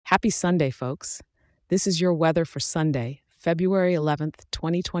Happy Sunday, folks. This is your weather for Sunday, February 11th,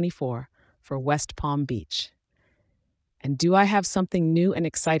 2024, for West Palm Beach. And do I have something new and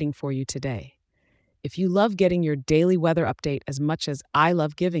exciting for you today? If you love getting your daily weather update as much as I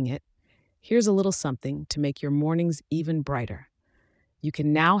love giving it, here's a little something to make your mornings even brighter. You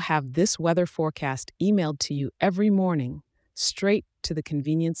can now have this weather forecast emailed to you every morning, straight to the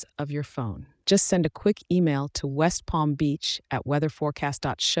convenience of your phone. Just send a quick email to West Palm Beach at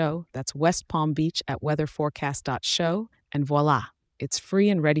weatherforecast.show. That's West Palm Beach at weatherforecast.show. And voila, it's free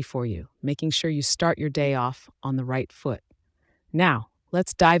and ready for you, making sure you start your day off on the right foot. Now,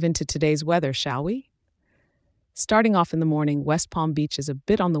 let's dive into today's weather, shall we? Starting off in the morning, West Palm Beach is a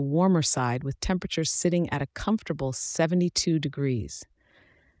bit on the warmer side with temperatures sitting at a comfortable 72 degrees.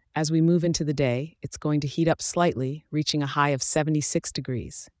 As we move into the day, it's going to heat up slightly, reaching a high of 76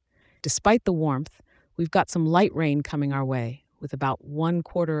 degrees. Despite the warmth, we've got some light rain coming our way, with about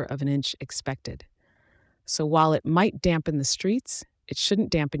 1/4 of an inch expected. So while it might dampen the streets, it shouldn't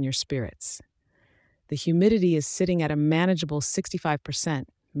dampen your spirits. The humidity is sitting at a manageable 65%,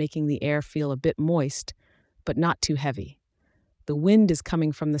 making the air feel a bit moist, but not too heavy. The wind is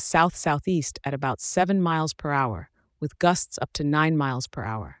coming from the south-southeast at about 7 miles per hour, with gusts up to 9 miles per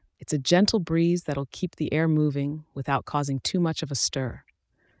hour. It's a gentle breeze that'll keep the air moving without causing too much of a stir.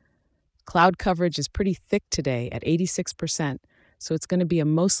 Cloud coverage is pretty thick today at 86%, so it's going to be a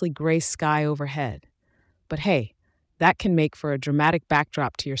mostly gray sky overhead. But hey, that can make for a dramatic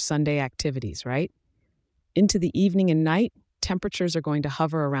backdrop to your Sunday activities, right? Into the evening and night, temperatures are going to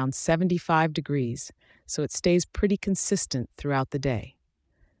hover around 75 degrees, so it stays pretty consistent throughout the day.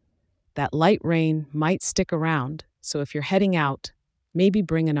 That light rain might stick around, so if you're heading out, maybe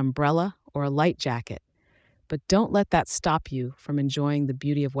bring an umbrella or a light jacket. But don't let that stop you from enjoying the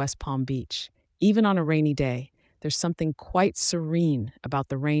beauty of West Palm Beach. Even on a rainy day, there's something quite serene about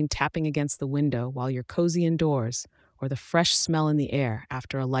the rain tapping against the window while you're cozy indoors, or the fresh smell in the air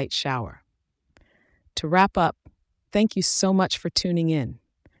after a light shower. To wrap up, thank you so much for tuning in.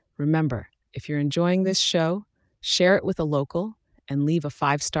 Remember, if you're enjoying this show, share it with a local and leave a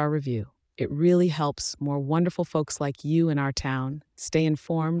 5-star review. It really helps more wonderful folks like you in our town stay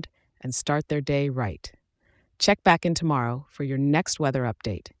informed and start their day right. Check back in tomorrow for your next weather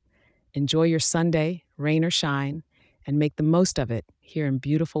update. Enjoy your Sunday, rain or shine, and make the most of it here in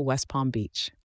beautiful West Palm Beach.